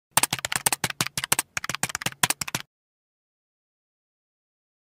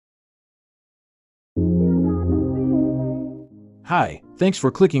Hi, thanks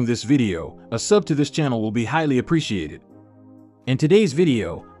for clicking this video. A sub to this channel will be highly appreciated. In today's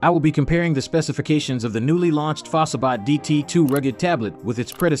video, I will be comparing the specifications of the newly launched FOSSiBOT DT2 rugged tablet with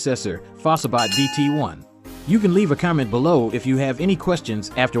its predecessor, FOSSiBOT DT1. You can leave a comment below if you have any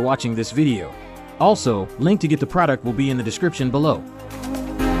questions after watching this video. Also, link to get the product will be in the description below.